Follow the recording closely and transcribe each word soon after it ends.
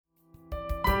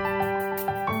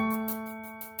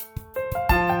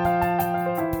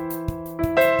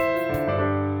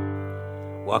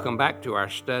Welcome back to our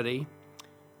study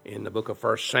in the book of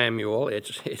 1 Samuel.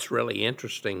 It's really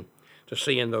interesting to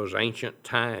see in those ancient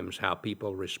times how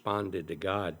people responded to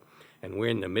God. And we're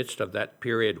in the midst of that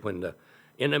period when the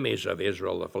enemies of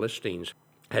Israel, the Philistines,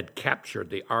 had captured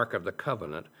the Ark of the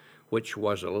Covenant, which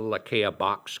was a little Achaia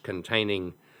box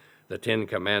containing the Ten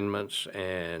Commandments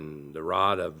and the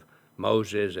rod of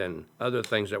Moses and other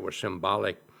things that were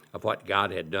symbolic of what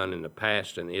God had done in the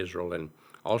past in Israel. And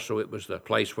also it was the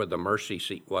place where the mercy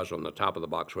seat was on the top of the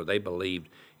box, where they believed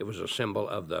it was a symbol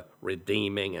of the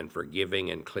redeeming and forgiving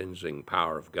and cleansing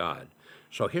power of God.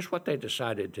 So here's what they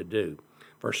decided to do.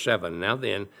 Verse 7, now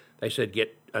then, they said,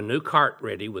 get a new cart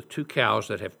ready with 2 cows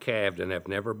that have calved and have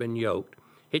never been yoked.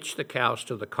 Hitch the cows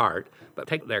to the cart, but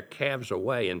take their calves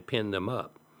away and pin them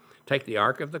up. Take the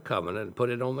Ark of the Covenant and put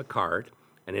it on the cart,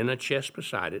 and in a chest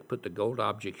beside it, put the gold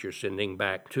objects you're sending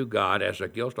back to God as a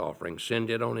guilt offering. Send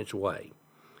it on its way.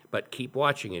 But keep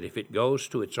watching it. If it goes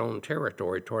to its own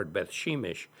territory toward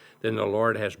Beth-Shemesh, then the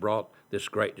Lord has brought this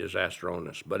great disaster on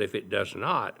us. But if it does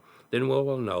not, then we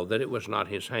will know that it was not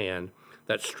his hand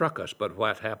that struck us, but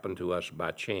what happened to us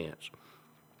by chance.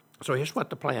 So here's what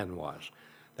the plan was.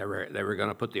 They were going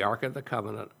to put the Ark of the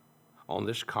Covenant on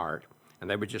this cart, and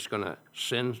they were just going to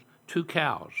send 2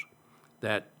 cows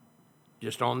that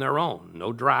just on their own,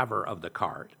 no driver of the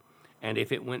cart. And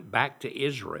if it went back to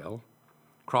Israel,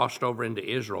 crossed over into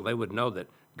Israel, they would know that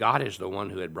God is the one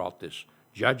who had brought this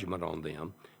judgment on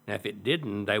them. Now, if it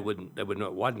didn't, they would know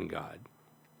it wasn't God.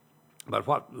 But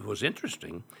what was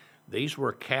interesting, these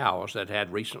were cows that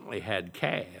had recently had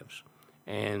calves,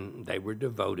 and they were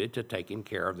devoted to taking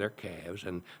care of their calves,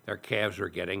 and their calves were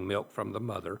getting milk from the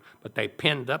mother, but they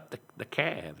pinned up the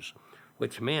calves,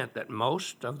 which meant that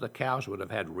most of the cows would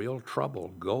have had real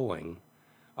trouble going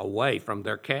away from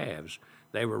their calves.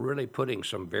 They were really putting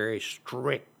some very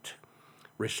strict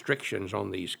restrictions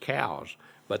on these cows,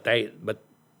 but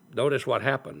notice what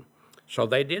happened. So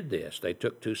they did this. They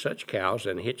took 2 such cows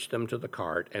and hitched them to the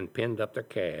cart and pinned up their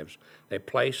calves. They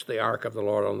placed the Ark of the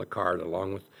Lord on the cart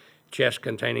along with chests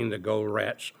containing the gold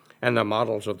rats and the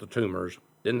models of the tumors.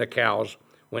 Then the cows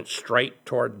went straight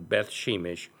toward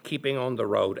Beth-Shemesh, keeping on the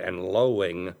road and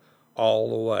lowing all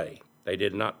the way. They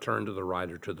did not turn to the right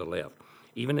or to the left.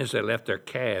 Even as they left their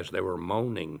calves, they were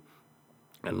moaning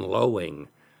and lowing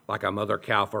like a mother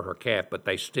cow for her calf, but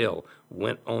they still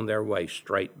went on their way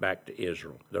straight back to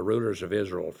Israel. The rulers of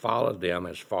Israel followed them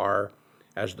as far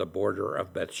as the border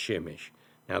of Beth-Shemesh.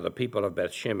 Now the people of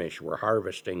Beth-Shemesh were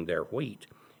harvesting their wheat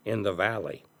in the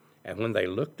valley, and when they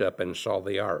looked up and saw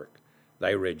the ark,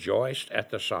 they rejoiced at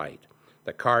the sight.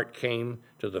 The cart came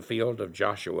to the field of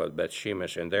Joshua at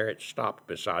Beth-Shemesh, and there it stopped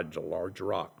beside a large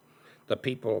rock. The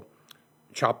people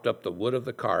chopped up the wood of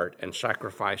the cart and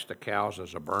sacrificed the cows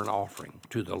as a burnt offering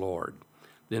to the Lord.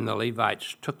 Then the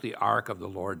Levites took the ark of the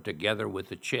Lord together with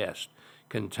the chest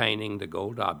containing the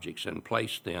gold objects and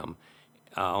placed them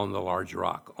on the large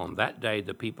rock. On that day,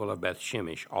 the people of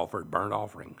Beth-Shemesh offered burnt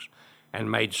offerings and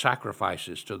made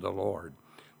sacrifices to the Lord.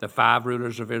 The 5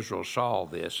 rulers of Israel saw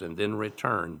this and then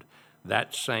returned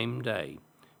that same day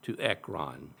to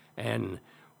Ekron. And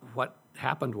what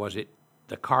happened was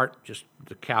the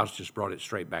cows just brought it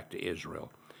straight back to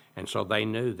Israel. And so they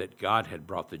knew that God had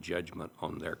brought the judgment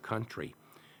on their country,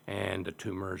 and the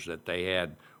tumors that they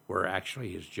had were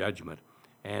actually his judgment.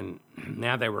 And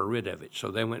now they were rid of it, so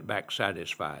they went back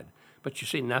satisfied. But you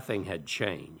see, nothing had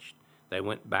changed. They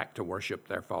went back to worship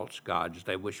their false gods.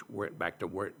 They went back to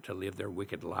work to live their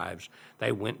wicked lives.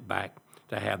 They went back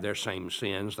to have their same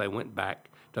sins. They went back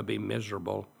to be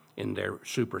miserable in their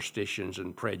superstitions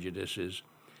and prejudices,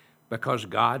 because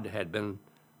God had been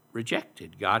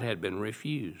rejected. God had been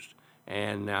refused,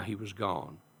 and now he was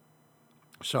gone.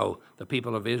 So the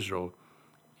people of Israel,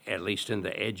 at least in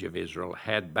the edge of Israel,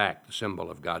 had back the symbol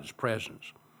of God's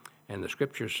presence. And the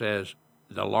scripture says,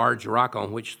 the large rock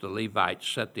on which the Levites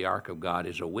set the ark of God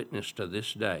is a witness to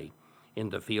this day in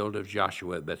the field of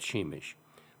Joshua at Beth-Shemesh.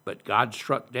 But God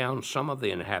struck down some of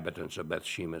the inhabitants of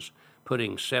Beth-Shemesh,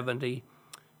 putting 70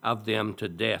 of them to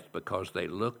death because they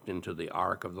looked into the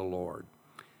ark of the Lord.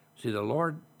 See, the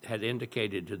Lord had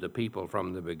indicated to the people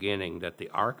from the beginning that the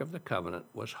Ark of the Covenant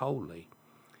was holy,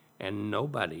 and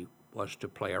nobody was to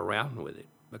play around with it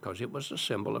because it was a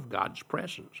symbol of God's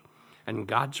presence. And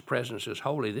God's presence is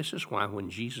holy. This is why when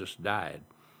Jesus died,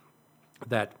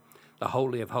 that the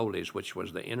Holy of Holies, which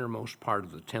was the innermost part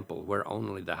of the temple where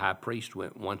only the high priest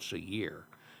went once a year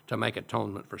to make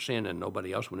atonement for sin and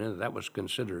nobody else went in, that was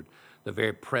considered the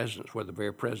very presence, where the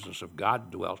very presence of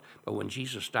God dwelt. But when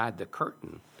Jesus died, the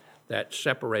curtain that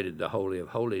separated the Holy of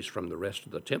Holies from the rest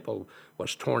of the temple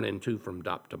was torn in two from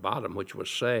top to bottom, which was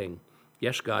saying,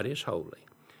 yes, God is holy.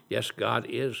 Yes, God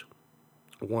is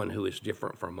one who is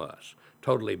different from us,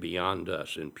 totally beyond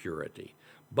us in purity.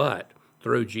 But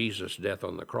through Jesus' death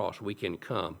on the cross, we can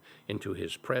come into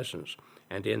his presence.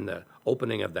 And in the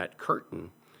opening of that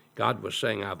curtain, God was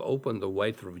saying, I've opened the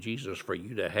way through Jesus for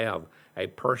you to have a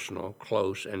personal,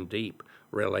 close, and deep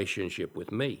relationship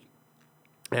with me.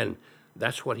 And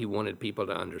that's what he wanted people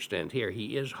to understand here.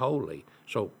 He is holy.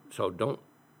 So don't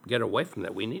get away from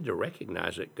that. We need to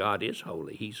recognize that God is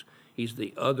holy. He's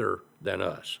the other than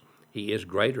us. He is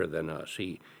greater than us.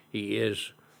 He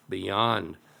is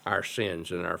beyond our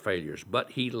sins and our failures.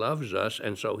 But he loves us,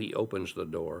 and so he opens the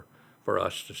door for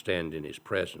us to stand in his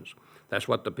presence. That's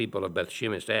what the people of Beth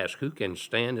Shemesh asked. Who can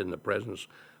stand in the presence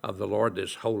of the Lord,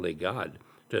 this holy God?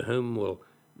 To whom will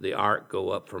the ark go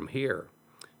up from here?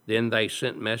 Then they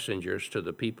sent messengers to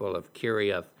the people of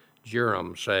Kiriath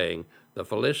Jearim, saying, the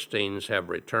Philistines have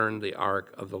returned the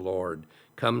ark of the Lord.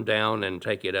 Come down and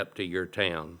take it up to your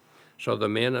town. So the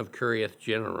men of Kiriath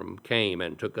Jearim came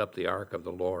and took up the ark of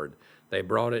the Lord. They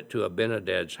brought it to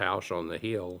Abinadab's house on the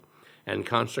hill, and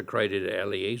consecrated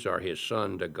Eleazar his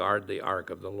son to guard the ark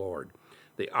of the Lord.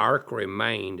 The ark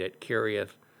remained at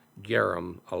Kiriath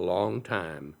Jearim a long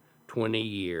time, 20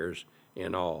 years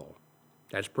in all.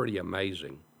 That's pretty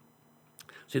amazing.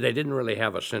 See, they didn't really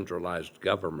have a centralized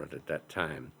government at that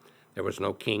time. There was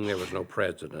no king, there was no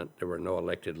president, there were no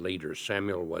elected leaders.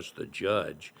 Samuel was the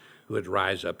judge who would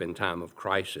rise up in time of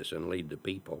crisis and lead the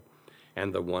people,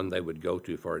 and the one they would go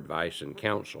to for advice and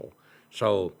counsel.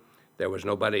 So there was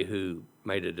nobody who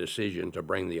made a decision to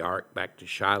bring the ark back to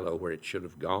Shiloh, where it should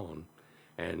have gone,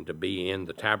 and to be in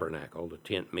the tabernacle, the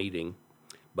tent meeting.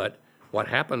 But what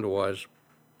happened was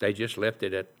they just left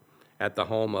it at the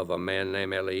home of a man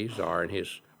named Eleazar,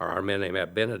 or a man named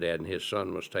Abinadab, and his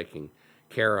son was taking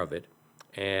care of it.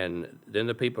 And then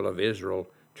the people of Israel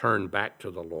turned back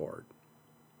to the Lord.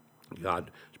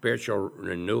 Spiritual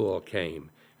renewal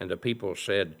came, and the people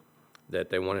said that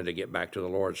they wanted to get back to the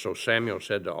Lord. So Samuel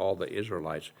said to all the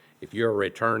Israelites, if you're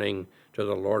returning to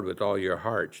the Lord with all your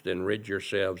hearts, then rid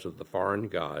yourselves of the foreign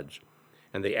gods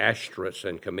and the Ashtoreths,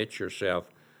 and commit yourself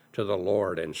to the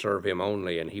Lord and serve him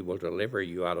only, and he will deliver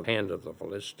you out of the hand of the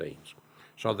Philistines.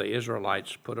 So the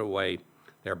Israelites put away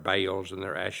their Baals and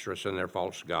their Ashtoreths and their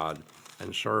false god,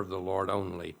 and served the Lord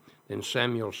only. Then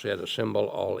Samuel said, assemble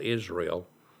all Israel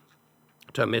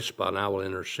to Mizpah, and I will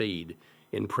intercede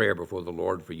in prayer before the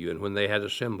Lord for you. And when they had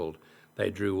assembled, they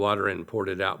drew water and poured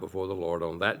it out before the Lord.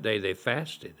 On that day they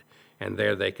fasted, and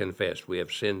there they confessed, we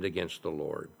have sinned against the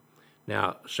Lord.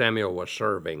 Now Samuel was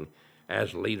serving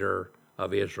as leader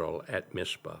of Israel at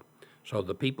Mizpah. So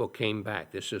the people came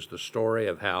back. This is the story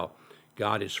of how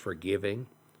God is forgiving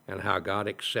and how God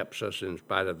accepts us in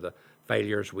spite of the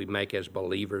failures we make as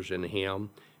believers in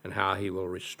him, and how he will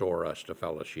restore us to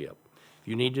fellowship. If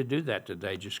you need to do that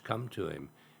today, just come to him.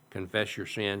 Confess your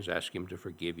sins, ask him to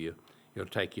forgive you. He'll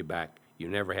take you back. You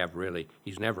never have really,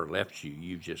 he's never left you.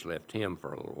 You've just left him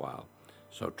for a little while.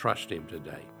 So trust him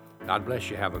today. God bless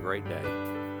you. Have a great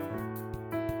day.